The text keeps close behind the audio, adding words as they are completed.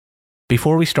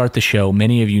Before we start the show,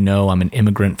 many of you know I'm an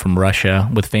immigrant from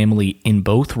Russia with family in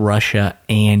both Russia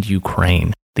and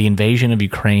Ukraine. The invasion of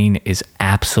Ukraine is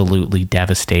absolutely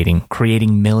devastating,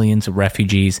 creating millions of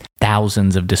refugees,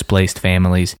 thousands of displaced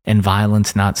families, and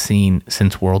violence not seen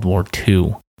since World War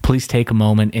II. Please take a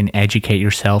moment and educate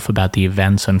yourself about the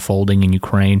events unfolding in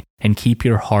Ukraine and keep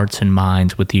your hearts and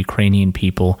minds with the Ukrainian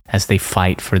people as they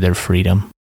fight for their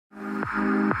freedom.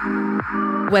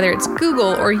 Whether it's Google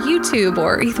or YouTube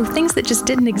or things that just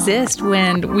didn't exist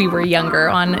when we were younger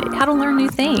on how to learn new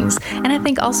things. And I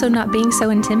think also not being so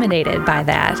intimidated by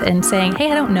that and saying, hey,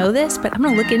 I don't know this, but I'm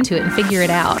going to look into it and figure it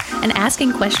out. And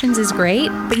asking questions is great,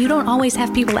 but you don't always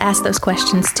have people ask those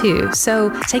questions too. So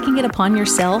taking it upon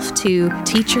yourself to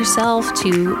teach yourself,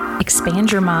 to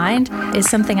expand your mind is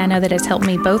something I know that has helped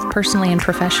me both personally and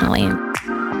professionally.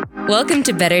 Welcome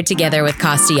to Better Together with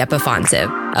Kosti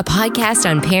Epifansev, a podcast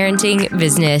on parenting,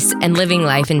 business, and living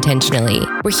life intentionally.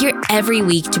 We're here every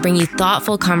week to bring you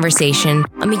thoughtful conversation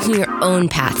on making your own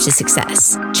path to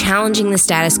success, challenging the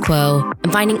status quo,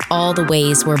 and finding all the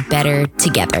ways we're better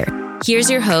together. Here's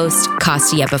your host,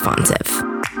 Kosti Epifansev.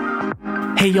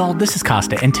 Hey y'all, this is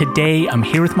Costa, and today I'm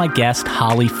here with my guest,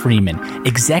 Holly Freeman,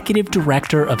 Executive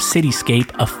Director of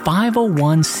Cityscape, a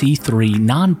 501c3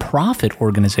 nonprofit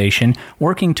organization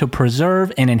working to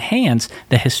preserve and enhance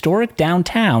the historic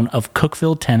downtown of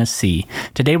Cookeville, Tennessee.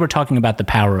 Today we're talking about the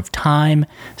power of time,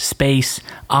 space,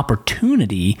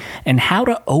 opportunity, and how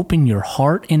to open your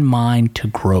heart and mind to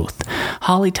growth.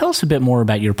 Holly, tell us a bit more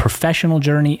about your professional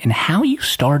journey and how you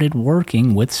started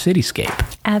working with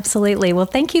Cityscape. Absolutely. Well,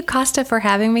 thank you, Costa, for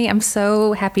having me. I'm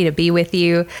so happy to be with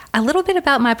you. A little bit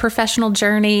about my professional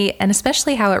journey and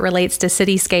especially how it relates to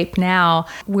Cityscape now.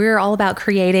 We're all about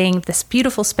creating this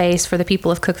beautiful space for the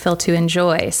people of Cookeville to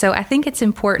enjoy. So I think it's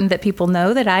important that people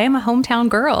know that I am a hometown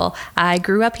girl. I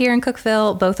grew up here in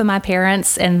Cookeville. Both of my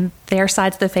parents and their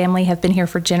sides of the family have been here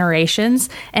for generations.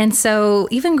 And so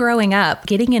even growing up,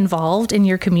 getting involved in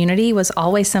your community was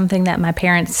always something that my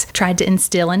parents tried to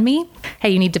instill in me.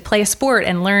 Hey, you need to play a sport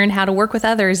and learn how to work with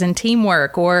others and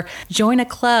teamwork, or join a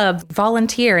club,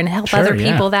 volunteer, and help other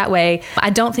people that way. I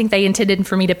don't think they intended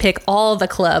for me to pick all the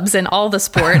clubs and all the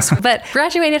sports, but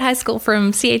graduated high school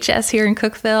from CHS here in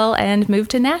Cookeville and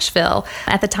moved to Nashville.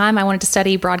 At the time, I wanted to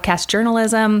study broadcast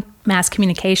journalism, mass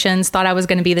communications, thought I was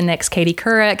going to be the next Katie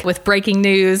Couric with breaking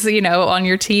news, on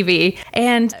your TV,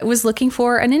 and was looking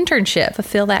for an internship,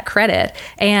 fulfill that credit.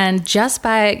 And just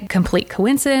by complete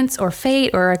coincidence or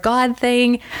fate or a God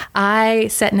thing, I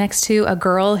sat next to a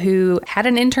girl who had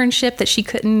an internship that she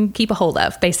couldn't keep a hold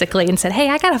of, basically, and said, hey,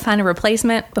 I got to find a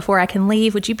replacement before I can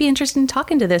leave. Would you be interested in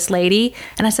talking to this lady?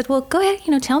 And I said, well, go ahead,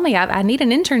 tell me. I need an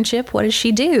internship. What does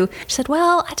she do? She said,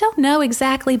 well, I don't know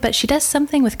exactly, but she does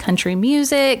something with country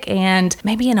music and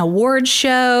maybe an award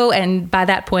show. And by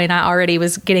that point, I already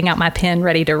was getting out my pen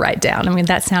ready to write down. I mean,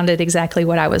 that sounded exactly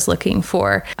what I was looking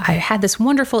for. I had this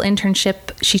wonderful internship.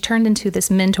 She turned into this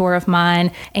mentor of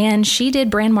mine, and she did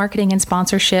brand marketing and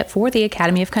sponsorship for the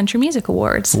Academy of Country Music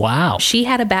Awards. Wow. She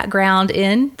had a background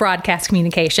in broadcast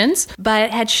communications,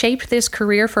 but had shaped this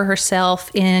career for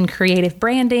herself in creative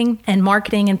branding and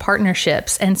marketing and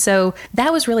partnerships. And so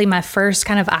that was really my first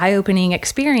kind of eye-opening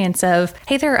experience of,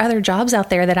 hey, there are other jobs out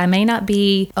there that I may not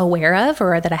be aware of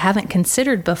or that I haven't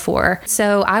considered before.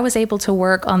 So I was able to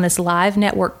work on this live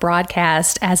network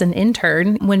broadcast as an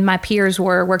intern. When my peers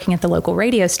were working at the local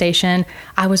radio station,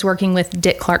 I was working with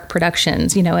Dick Clark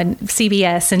Productions, and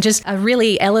CBS, and just a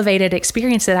really elevated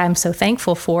experience that I'm so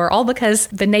thankful for, all because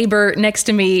the neighbor next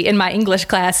to me in my English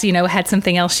class, had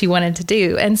something else she wanted to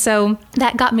do. And so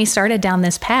that got me started down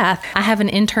this path. I have an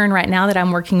intern right now that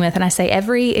I'm working with, and I say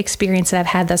every experience that I've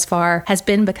had thus far has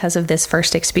been because of this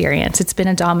first experience. It's been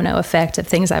a domino effect of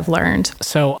things I've learned.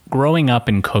 So growing up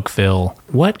in Cookeville,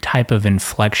 what type of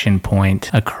inflection point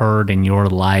occurred in your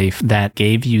life that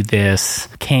gave you this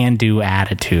can-do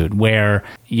attitude where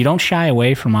you don't shy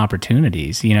away from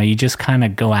opportunities? You just kind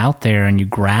of go out there and you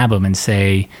grab them and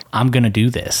say, I'm going to do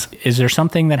this. Is there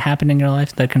something that happened in your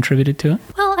life that contributed to it?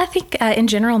 Well, I think in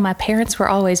general, my parents were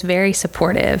always very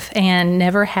supportive and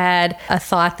never had a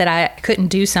thought that I couldn't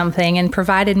do something, and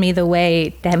provided me the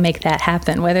way to make that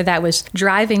happen, whether that was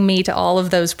driving me to all of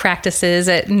those practices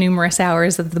at numerous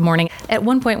hours of the morning. At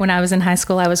one point when I was in high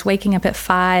school, I was waking up at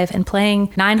 5 and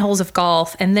playing 9 holes of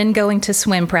golf and then going to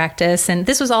swim practice. And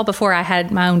this was all before I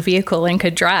had my own vehicle and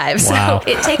could drive. Wow.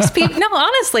 So it takes people, no,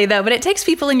 honestly though, but it takes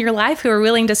people in your life who are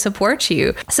willing to support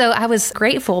you. So I was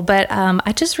grateful, but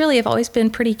I just really have always been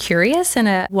pretty curious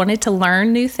and wanted to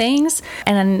learn new things,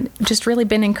 and just really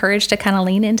been encouraged to kind of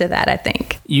lean into that, I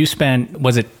think. You spent,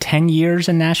 was it 10 years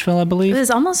in Nashville, I believe? It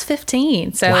was almost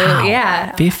 15. So, wow.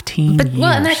 yeah. 15 years.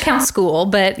 Well, and that counts school,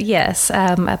 but yes,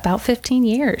 about 15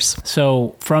 years.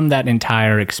 So from that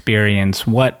entire experience,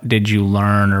 what did you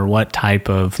learn, or what type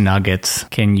of nuggets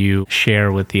can you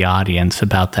share with the audience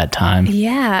about that time?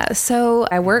 Yeah. So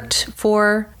I worked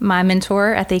for my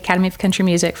mentor at the Academy of Country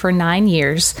Music for 9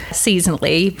 years,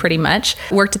 seasonally, pretty much.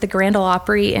 Worked at the Grand Ole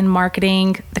Opry in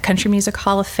marketing, the Country Music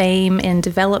Hall of Fame in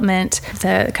development,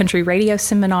 the Country Radio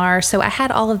Seminar. So I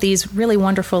had all of these really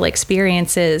wonderful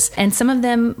experiences, and some of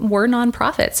them were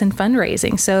nonprofits and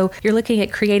fundraising. So you're looking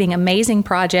at creating amazing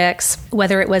projects,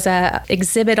 whether it was a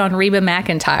exhibit on Reba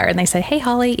McEntire, and they say, hey,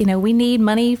 Holly, we need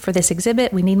money for this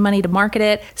exhibit. We need money to market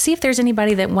it. See if there's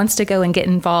anybody that wants to go and get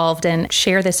involved and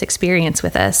share this experience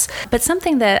with us. But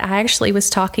something that I actually was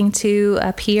talking to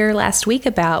a peer last week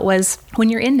about was when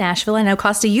you're in Nashville, I know,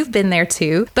 Costa, you've been there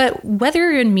too, but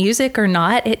whether you're in music or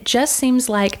not, it just seems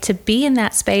like to be in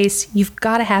that space, you've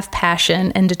got to have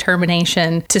passion and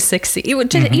determination to succeed,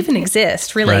 to even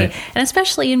exist, really. Right. And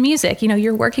especially in music,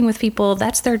 you're working with people,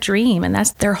 that's their dream, and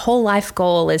that's their whole life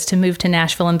goal, is to move to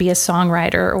Nashville and be a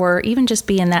songwriter, or even just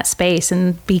be in that space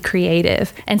and be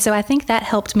creative. And so I think that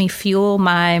helped me fuel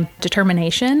my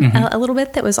determination a little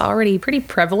bit, that was already pretty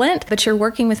prevalent, but you're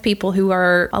working with people who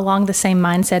are along the same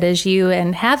mindset as you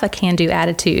and have a can-do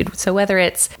attitude. So whether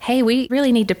it's, hey, we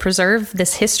really need to preserve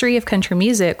this history of country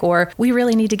music, or we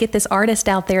really need to get this artist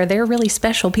out there, they're really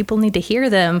special, people need to hear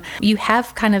them, you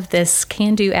have kind of this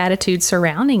can-do attitude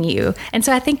surrounding you. And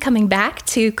so I think coming back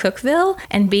to Cookeville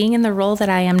and being in the role that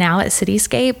I am now at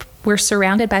Cityscape, we're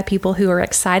surrounded by people who are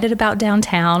excited about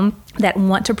downtown, that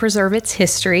want to preserve its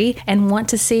history and want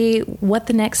to see what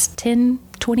the next 10,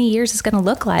 20 years is going to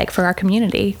look like for our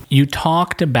community. You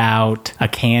talked about a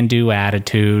can-do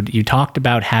attitude. You talked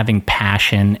about having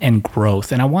passion and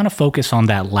growth. And I want to focus on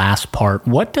that last part.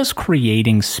 What does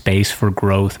creating space for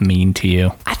growth mean to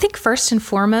you? I think first and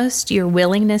foremost, your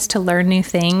willingness to learn new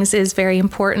things is very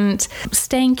important.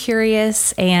 Staying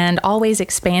curious and always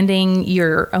expanding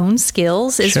your own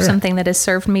skills is something that has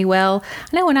served me well.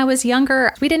 I know when I was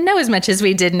younger, we didn't know as much as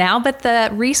we did now, but the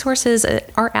resources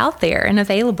are out there and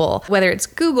available, whether it's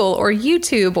Google or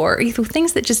YouTube or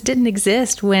things that just didn't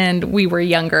exist when we were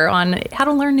younger, on how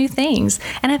to learn new things.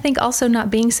 And I think also not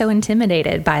being so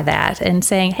intimidated by that and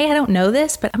saying, hey, I don't know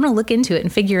this, but I'm going to look into it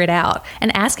and figure it out.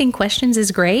 And asking questions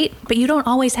is great, but you don't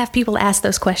always have people ask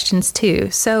those questions too.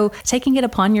 So taking it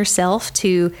upon yourself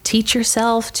to teach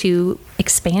yourself, to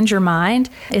expand your mind,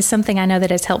 is something I know that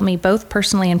has helped me both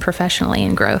personally and professionally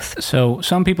in growth. So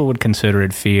some people would consider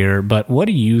it fear, but what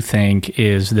do you think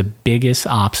is the biggest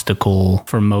obstacle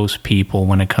for most people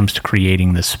when it comes to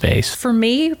creating this space? For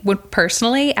me,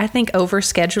 personally, I think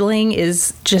overscheduling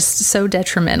is just so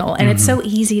detrimental, and it's so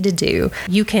easy to do.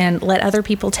 You can let other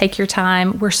people take your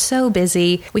time. We're so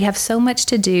busy. We have so much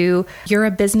to do. You're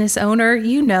a business owner.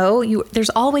 There's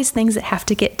always things that have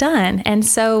to get done. And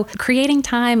so creating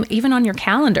time, even on your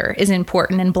calendar, is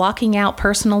important, and blocking out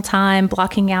personal time,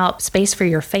 blocking out space for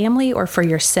your family or for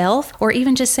yourself, or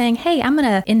even just saying, hey, I'm going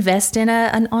to invest in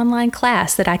an online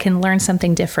class that I can learn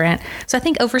something different. So I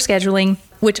think overscheduling,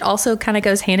 which also kind of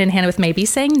goes hand in hand with maybe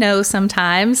saying no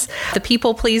sometimes. The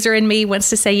people pleaser in me wants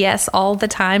to say yes all the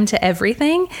time to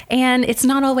everything, and it's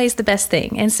not always the best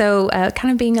thing. And so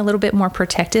kind of being a little bit more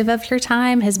protective of your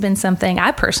time has been something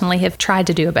I personally have tried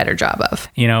to do a better job of.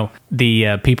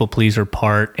 The people pleaser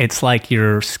part, it's like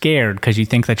you're scared because you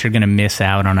think that you're going to miss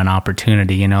out on an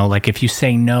opportunity. Like if you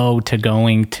say no to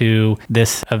going to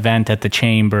this event at the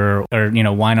Chamber or,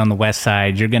 Wine on the West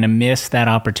Side, you're going to miss that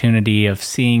opportunity of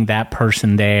seeing that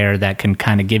person there that can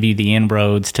kind of give you the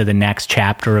inroads to the next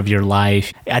chapter of your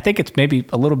life. I think it's maybe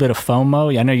a little bit of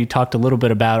FOMO. I know you talked a little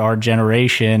bit about our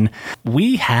generation.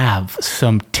 We have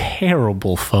some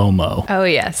terrible FOMO. Oh,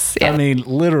 yes. Yeah. I mean,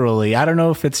 literally. I don't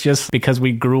know if it's just because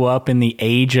we grew up in the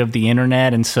age of the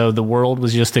internet, and so the world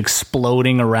was just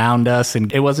exploding around us,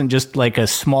 and it wasn't just like a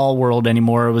small world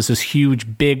anymore. It was this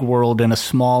huge, big world in a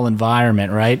small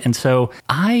environment, right? And so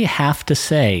I have to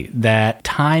say that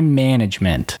time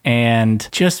management and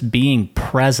just being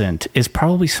present is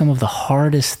probably some of the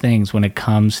hardest things when it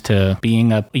comes to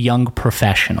being a young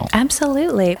professional.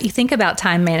 Absolutely. You think about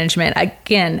time management.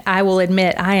 Again, I will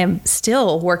admit I am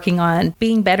still working on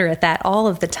being better at that all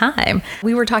of the time.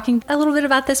 We were talking a little bit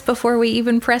about this before we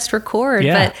even pressed record,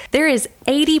 but there is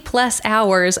 80 plus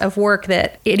hours of work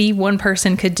that any one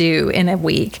person could do in a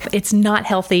week. It's not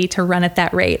healthy to run at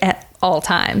that rate at all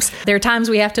times. There are times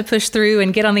we have to push through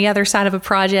and get on the other side of a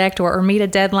project or meet a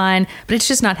deadline, but it's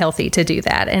just not healthy to do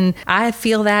that. And I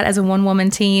feel that as a one-woman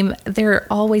team, there are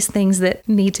always things that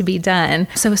need to be done.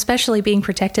 So especially being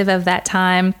protective of that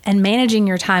time and managing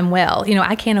your time well.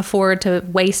 I can't afford to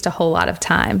waste a whole lot of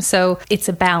time. So it's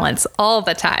a balance all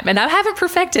the time. And I haven't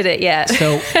perfected it yet.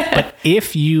 So, but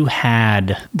if you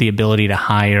had the ability to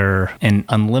hire an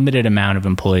unlimited amount of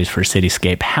employees for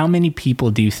Cityscape, how many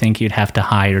people do you think you'd have to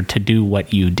hire to do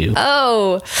what you do?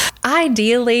 Oh,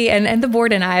 ideally, and the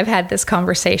board and I have had this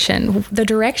conversation, the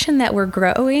direction that we're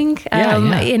growing,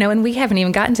 and we haven't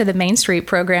even gotten to the Main Street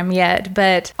program yet,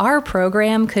 but our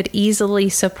program could easily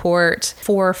support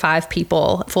 4 or 5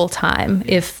 people full time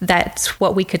if that's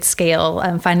what we could scale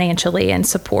financially and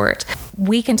support.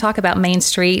 We can talk about Main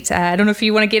Street. I don't know if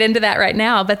you want to get into that right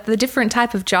now, but the different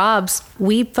type of jobs,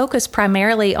 we focus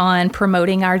primarily on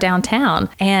promoting our downtown,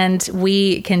 and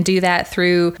we can do that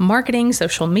through marketing,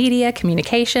 social media,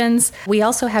 communications. We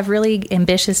also have really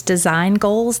ambitious design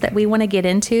goals that we want to get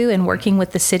into, and working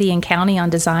with the city and county on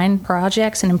design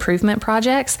projects and improvement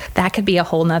projects. That could be a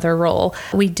whole nother role.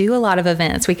 We do a lot of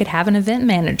events. We could have an event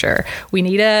manager. We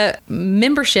need a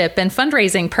membership and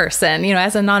fundraising person,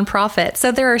 as a nonprofit.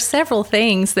 So there are several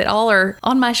things that all are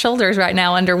on my shoulders right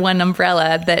now under one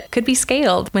umbrella that could be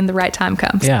scaled when the right time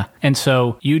comes. Yeah. And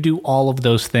so you do all of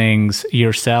those things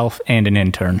yourself and an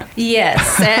intern.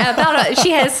 Yes.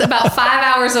 She has about 5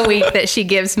 hours a week that she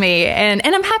gives me. And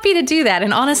I'm happy to do that.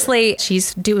 And honestly,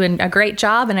 she's doing a great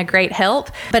job and a great help,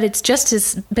 but it's just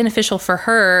as beneficial for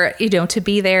her, to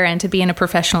be there and to be in a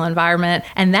professional environment.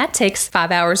 And that takes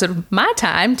 5 hours of my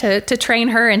time to train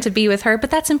her and to be with her.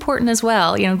 But that's important as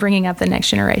well, bringing up the next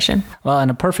generation. Well,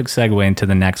 and a perfect segue into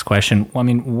the next question.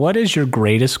 What is your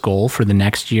greatest goal for the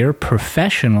next year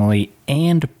professionally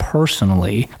and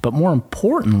personally? But more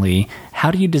importantly, how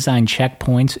do you design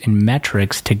checkpoints and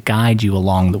metrics to guide you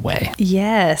along the way?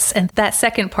 Yes, and that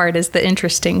second part is the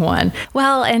interesting one.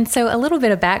 Well, and so a little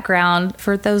bit of background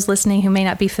for those listening who may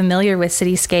not be familiar with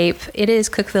Cityscape. It is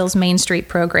Cookeville's Main Street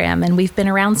program, and we've been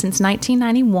around since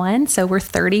 1991, so we're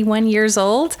 31 years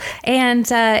old. And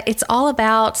it's all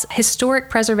about historic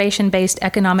preservation-based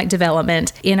economic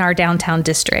development in our downtown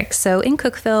district. So in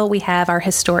Cookeville, we have our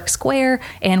historic square,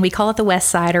 and we call it the West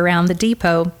Side around the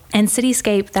depot. And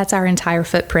Cityscape, that's our entire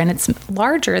footprint. It's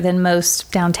larger than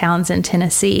most downtowns in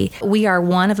Tennessee. We are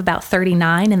one of about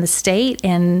 39 in the state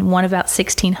and one of about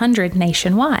 1,600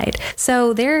 nationwide.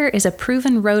 So there is a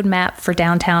proven roadmap for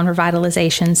downtown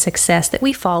revitalization success that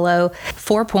we follow.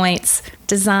 4 points: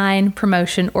 design,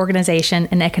 promotion, organization,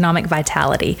 and economic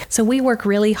vitality. So we work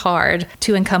really hard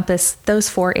to encompass those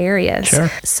 4 areas.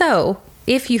 Sure. So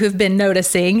if you have been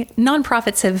noticing,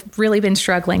 nonprofits have really been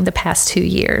struggling the past 2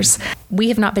 years. We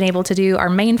have not been able to do our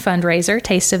main fundraiser,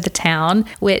 Taste of the Town,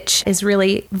 which is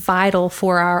really vital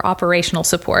for our operational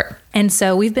support. And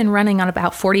so we've been running on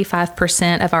about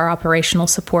 45% of our operational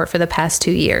support for the past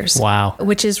 2 years. Wow.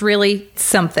 Which is really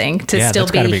something to still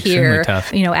be here,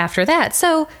 tough. After that.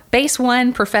 So base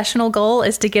 1 professional goal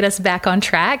is to get us back on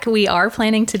track. We are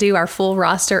planning to do our full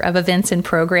roster of events and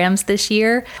programs this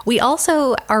year. We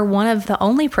also are one of the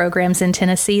only programs in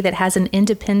Tennessee that has an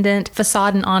independent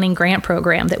facade and awning grant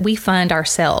program that we fund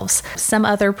ourselves. Some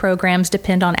other programs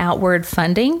depend on outward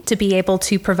funding to be able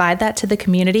to provide that to the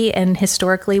community, and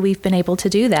historically we've been able to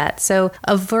do that. So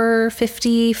over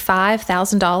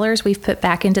 $55,000 we've put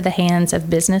back into the hands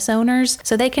of business owners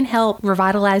so they can help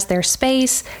revitalize their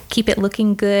space, keep it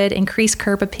looking good, increase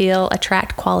curb appeal,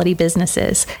 attract quality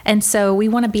businesses. And so we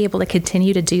want to be able to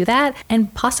continue to do that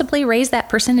and possibly raise that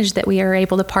percentage that we are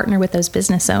able to partner with those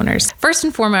business owners. First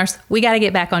and foremost, we got to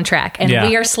get back on track, and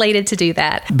we are slated to do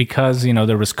that. Because,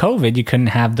 there was COVID, you couldn't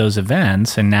have those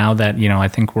events. And now that, I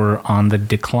think we're on the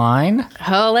decline.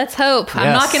 Oh, let's hope. Yes.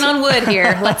 I'm knocking on wood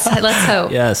here. Let's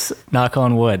hope. Yes, knock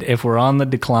on wood. If we're on the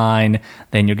decline,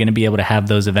 then you're going to be able to have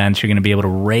those events. You're going to be able to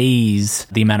raise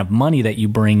the amount of money that you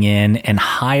bring in and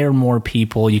hire more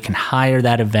people. You can hire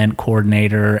that event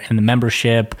coordinator and the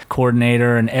membership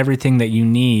coordinator and everything that you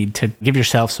need to give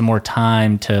yourself some more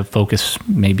time to focus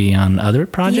maybe on other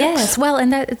projects. Yes, well,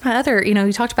 and that my other,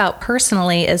 you talked about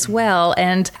personally as well,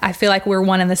 and I feel like we're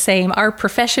one and the same. Our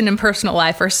profession and personal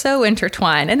life are so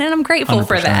intertwined, and I'm grateful 100%.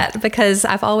 For that because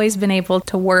I've always been able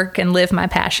to work and live my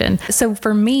passion. So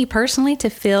for me personally, to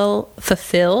feel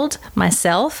fulfilled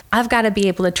myself, I've got to be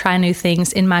able to try new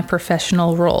things in my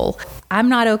professional role. I'm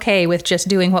not okay with just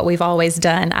doing what we've always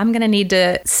done. I'm going to need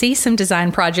to see some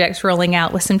design projects rolling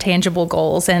out with some tangible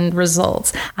goals and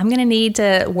results. I'm going to need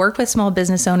to work with small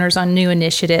business owners on new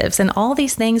initiatives and all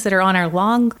these things that are on our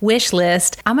long wish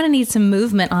list. I'm going to need some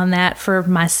movement on that for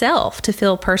myself to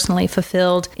feel personally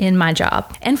fulfilled in my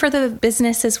job, and for the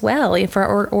business as well, for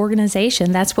our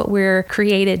organization. That's what we're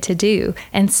created to do.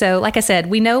 And so, like I said,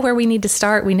 we know where we need to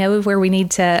start. We know where we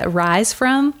need to rise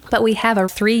from, but we have a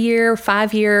 3-year,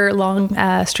 5-year long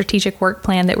strategic work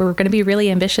plan that we're going to be really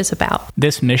ambitious about.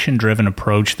 This mission-driven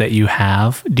approach that you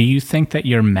have, do you think that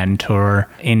your mentor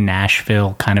in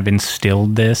Nashville kind of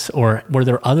instilled this, or were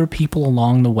there other people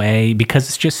along the way?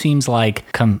 Because it just seems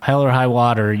like come hell or high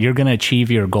water, you're going to achieve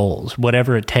your goals,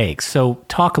 whatever it takes. So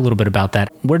talk a little bit about that.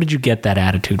 Where did you get that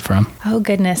attitude from? Oh,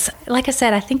 goodness. Like I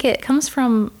said, I think it comes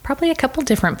from probably a couple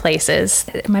different places.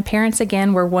 My parents,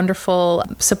 again, were wonderful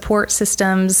support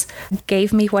systems,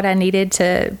 gave me what I needed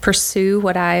to pursue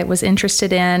what I was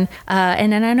interested in.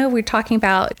 And then I know we're talking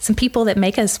about some people that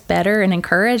make us better and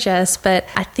encourage us, but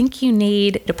I think you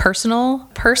need a personal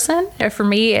person. For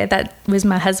me, that was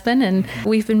my husband, and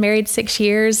we've been married 6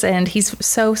 years, and he's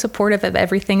so supportive of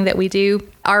everything that we do.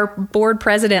 Our board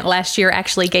president last year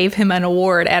actually gave him an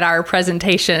award at our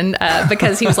presentation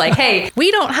because he was like, hey,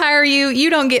 we don't hire you, you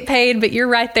don't get paid, but you're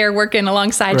right there working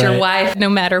alongside your wife no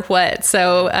matter what.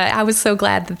 So I was so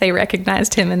glad that they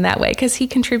recognized him in that way, because he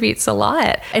contributes a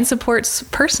lot and supports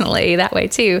personally that way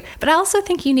too. But I also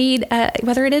think you need,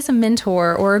 whether it is a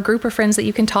mentor or a group of friends that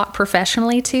you can talk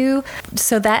professionally to,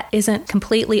 so that isn't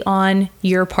completely on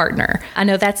your partner. I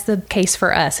know that's the case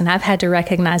for us, and I've had to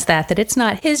recognize that it's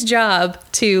not his job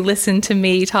to listen to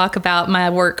me talk about my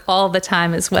work all the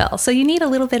time as well. So you need a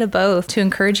little bit of both to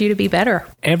encourage you to be better.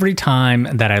 Every time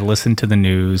that I listen to the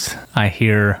news, I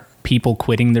hear people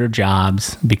quitting their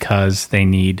jobs because they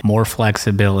need more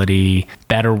flexibility,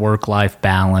 better work-life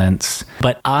balance.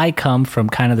 But I come from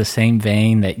kind of the same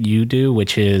vein that you do,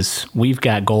 which is we've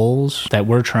got goals that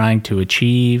we're trying to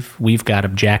achieve. We've got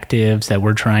objectives that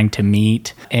we're trying to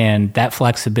meet. And that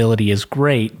flexibility is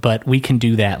great, but we can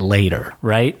do that later,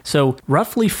 right? So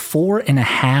roughly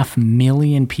 4.5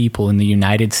 million people in the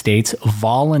United States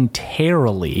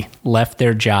voluntarily left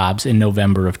their jobs in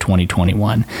November of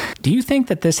 2021. Do you think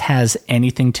that this has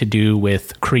anything to do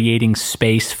with creating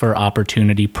space for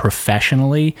opportunity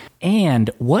professionally? And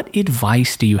what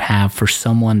advice do you have for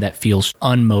someone that feels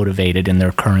unmotivated in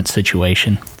their current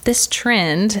situation? This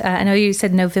trend, I know you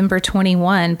said November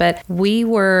 21, but we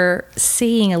were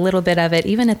seeing a little bit of it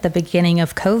even at the beginning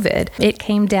of COVID. It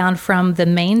came down from the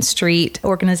Main Street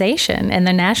organization and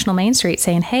the National Main Street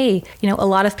saying, hey, a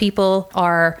lot of people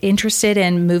are interested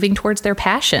in moving towards their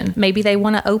passion. Maybe they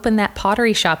want to open that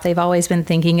pottery shop they've always been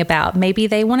thinking about. Maybe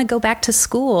they want to go back to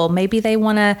school. Maybe they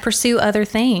want to pursue other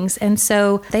things. And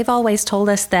so they've always told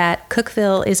us that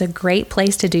Cookeville is a great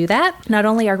place to do that. Not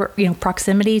only our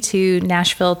proximity to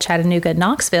Nashville, Chattanooga,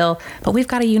 Knoxville, but we've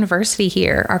got a university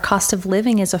here. Our cost of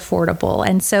living is affordable.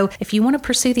 And so if you want to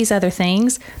pursue these other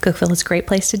things, Cookeville is a great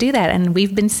place to do that. And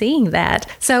we've been seeing that.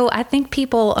 So I think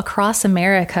people across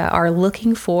America are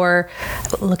looking for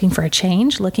a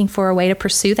change, looking for a way to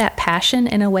pursue that passion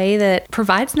in a way that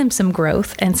provides them some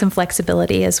growth and some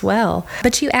flexibility as well.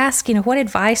 But you ask, what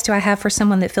advice do I have for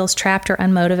someone that feels trapped or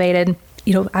unmotivated?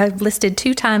 I've listed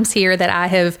 2 times here that I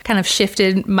have kind of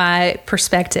shifted my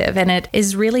perspective, and it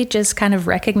is really just kind of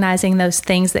recognizing those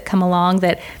things that come along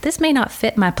that this may not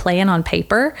fit my plan on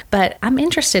paper, but I'm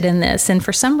interested in this, and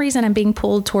for some reason I'm being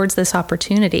pulled towards this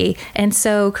opportunity. And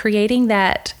so creating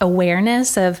that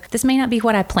awareness of this may not be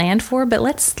what I planned for, but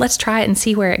let's try it and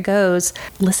see where it goes.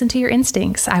 Listen to your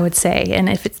instincts, I would say. And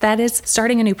if that is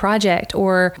starting a new project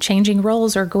or changing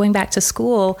roles or going back to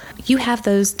school, you have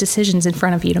those decisions in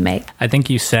front of you to make. I think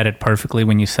you said it perfectly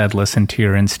when you said listen to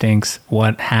your instincts.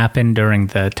 What happened during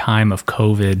the time of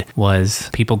COVID was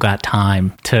people got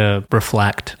time to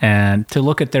reflect and to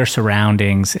look at their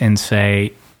surroundings and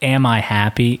say, am I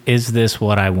happy? Is this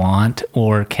what I want?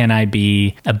 Or can I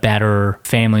be a better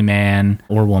family man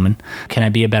or woman? Can I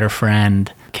be a better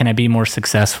friend? Can I be more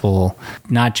successful,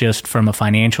 not just from a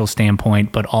financial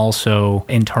standpoint, but also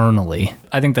internally?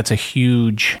 I think that's a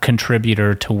huge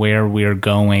contributor to where we're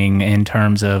going in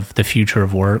terms of the future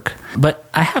of work. But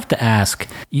I have to ask,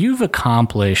 you've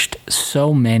accomplished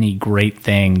so many great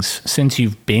things since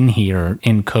you've been here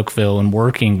in Cookeville and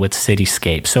working with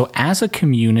Cityscape. So as a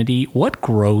community, what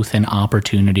growth and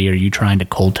opportunity are you trying to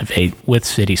cultivate with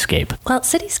Cityscape? Well,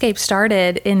 Cityscape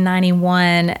started in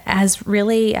 91 as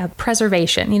really a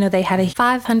preservation construction. They had a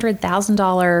 $500,000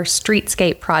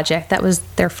 streetscape project. That was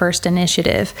their first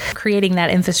initiative, creating that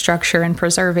infrastructure and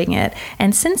preserving it.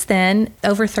 And since then,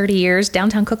 over 30 years,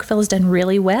 downtown Cookeville has done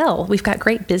really well. We've got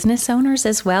great business owners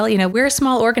as well. We're a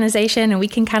small organization and we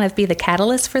can kind of be the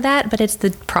catalyst for that, but it's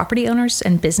the property owners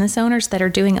and business owners that are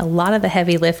doing a lot of the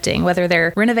heavy lifting, whether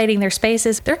they're renovating their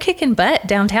spaces, they're kicking butt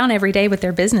downtown every day with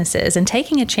their businesses and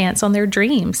taking a chance on their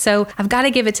dreams. So I've got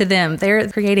to give it to them. They're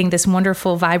creating this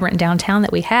wonderful, vibrant downtown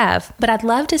that we have. But I'd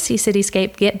love to see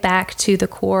Cityscape get back to the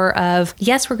core of,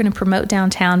 yes, we're going to promote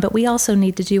downtown, but we also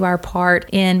need to do our part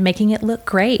in making it look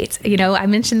great. I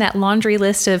mentioned that laundry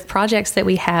list of projects that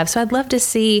we have. So I'd love to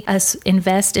see us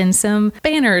invest in some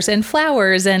banners and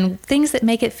flowers and things that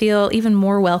make it feel even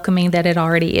more welcoming than it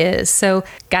already is. So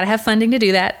got to have funding to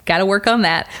do that. Got to work on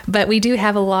that. But we do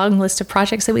have a long list of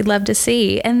projects that we'd love to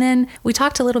see. And then we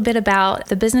talked a little bit about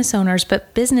the business owners,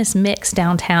 but business mix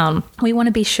downtown. We want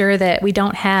to be sure that we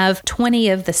don't have 20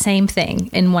 of the same thing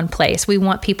in one place. We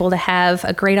want people to have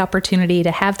a great opportunity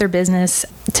to have their business,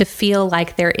 to feel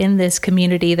like they're in this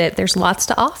community, that there's lots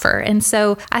to offer. And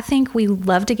so I think we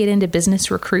love to get into business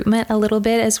recruitment a little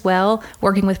bit as well,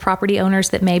 working with property owners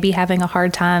that may be having a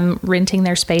hard time renting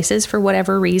their spaces for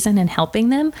whatever reason and helping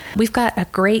them. We've got a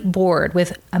great board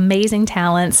with amazing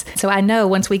talents. So I know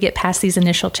once we get past these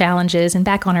initial challenges and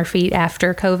back on our feet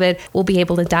after COVID, we'll be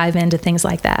able to dive into things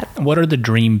like that. What are the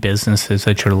dream businesses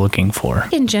that you're looking for?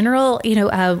 In general,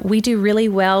 we do really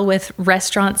well with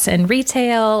restaurants and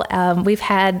retail. We've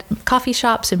had coffee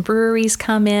shops and breweries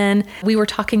come in. We were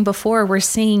talking before, we're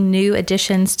seeing new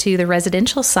additions to the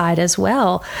residential side as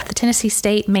well. The Tennessee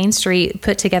State Main Street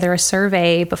put together a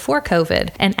survey before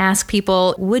COVID and asked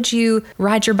people, would you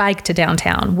ride your bike to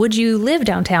downtown? Would you live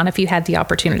downtown if you had the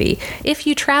opportunity? If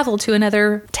you travel to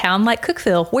another town like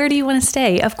Cookeville, where do you want to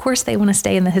stay? Of course, they want to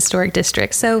stay in the historic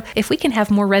district. So if we can have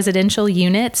more residential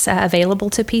units available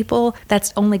to people,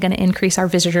 that's only going to increase our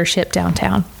visitorship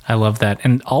downtown. I love that.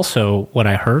 And also what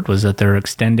I heard was that they're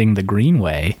extending the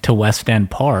Greenway to West End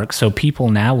Park. So people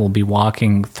now will be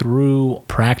walking through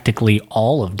practically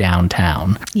all of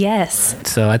downtown. Yes.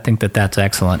 So I think that that's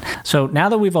excellent. So now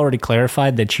that we've already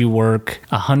clarified that you work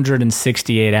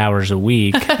 168 hours a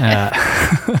week,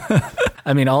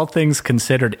 I mean, all things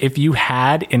considered, if you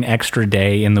had an extra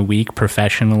day in the week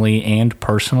professionally and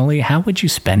personally, how would you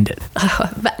spend it?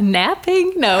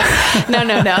 Napping? No.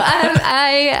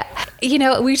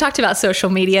 We talked about social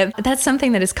media. That's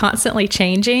something that is constantly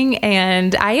changing,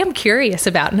 and I am curious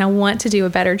about, and I want to do a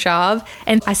better job.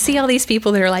 And I see all these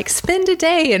people that are like, spend a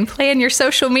day and plan your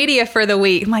social media for the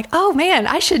week. I'm like, oh man,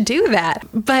 I should do that.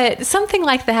 But something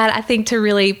like that, I think, to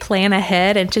really plan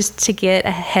ahead and just to get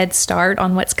a head start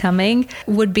on what's coming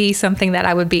would be something that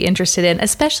I would be interested in,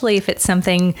 especially if it's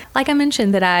something, like I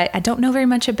mentioned, that I don't know very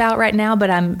much about right now, but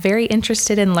I'm very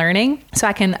interested in learning. So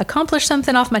I can accomplish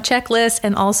something off my checklist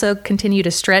and also continue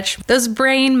to stretch those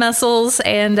brain muscles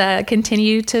and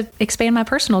continue to expand my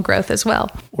personal growth as well.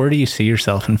 Where do you see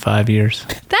yourself in 5 years?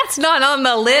 That's not on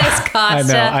the list,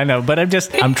 Costa. I know, but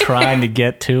I'm trying to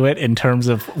get to it in terms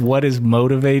of what is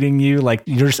motivating you. Like,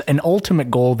 there's an ultimate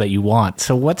goal that you want.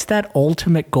 So what's that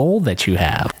ultimate goal that you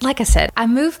have? Like I said, I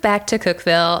moved back to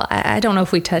Cookeville. I don't know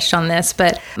if we touched on this,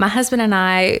 but my husband and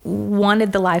I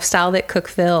wanted the lifestyle that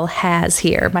Cookeville has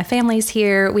here. My family's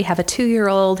here. We have a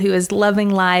 2-year-old who is loving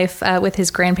life with his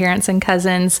grandparents and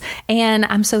cousins. And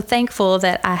I'm so thankful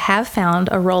that I have found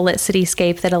a role at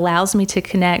Cityscape that allows me to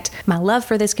connect my love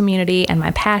for this community and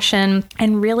my passion,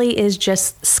 and really is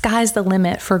just sky's the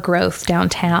limit for growth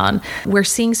downtown. We're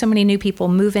seeing so many new people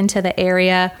move into the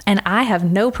area, and I have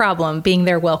no problem being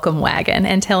their welcome wagon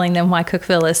and telling them why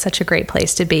Cookeville is such a great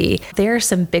place to be. There are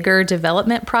some bigger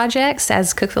development projects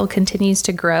as Cookeville continues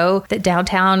to grow that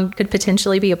downtown could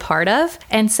potentially be a part of.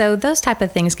 And so those type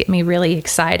of things get me really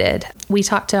excited. We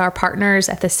talk to our partners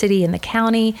at the city and the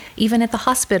county, even at the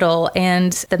hospital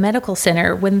and the medical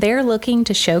center, when they're looking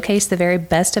to showcase the very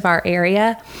best of our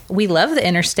area. We love the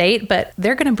interstate, but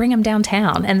they're going to bring them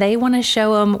downtown, and they want to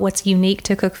show them what's unique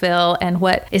to Cookeville and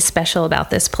what is special about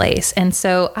this place. And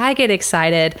so I get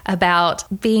excited about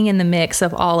being in the mix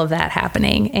of all of that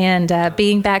happening and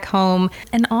being back home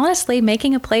and honestly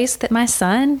making a place that my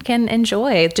son can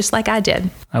enjoy just like I did.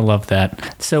 I love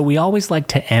that. So we always like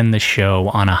to end the show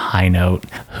on a high note.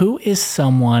 Who is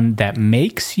someone that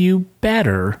makes you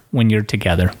better when you're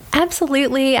together?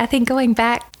 Absolutely. I think going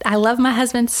back, I love my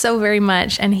husband so very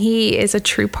much, and he is a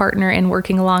true partner in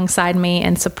working alongside me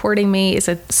and supporting me. He's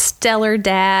a stellar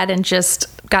dad and just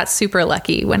got super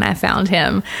lucky when I found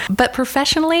him. But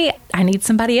professionally, I need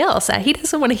somebody else. He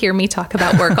doesn't want to hear me talk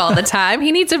about work all the time.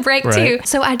 He needs a break too.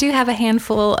 So I do have a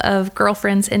handful of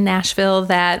girlfriends in Nashville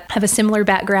that have a similar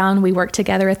background. We work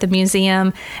together at the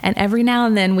museum, and every now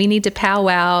and then we need to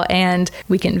powwow, and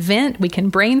we can vent, we can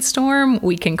brainstorm,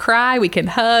 we can cry, we can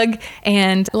hug.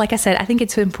 And like I said, I think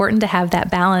it's important to have that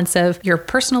balance of your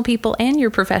personal people and your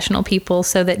professional people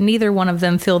so that neither one of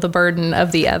them feel the burden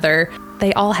of the other.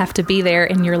 They all have to be there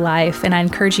in your life, and I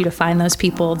encourage you to find those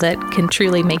people that can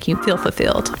truly make you feel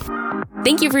fulfilled.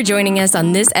 Thank you for joining us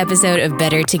on this episode of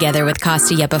Better Together with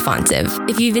Costa Yepafonsev.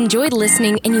 If you've enjoyed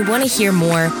listening and you want to hear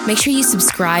more, make sure you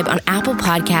subscribe on Apple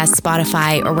Podcasts,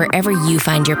 Spotify, or wherever you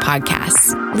find your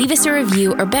podcasts. Leave us a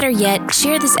review, or better yet,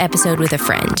 share this episode with a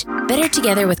friend. Better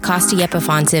Together with Costa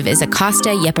Yepafonsev is a Costa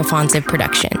Yepafonsev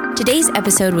production. Today's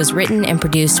episode was written and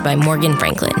produced by Morgan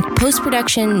Franklin.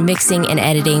 Post-production, mixing, and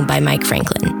editing by Mike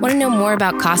Franklin. Want to know more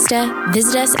about Costa?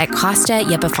 Visit us at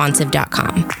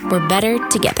CostaYepafonsev.com. We're better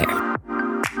together.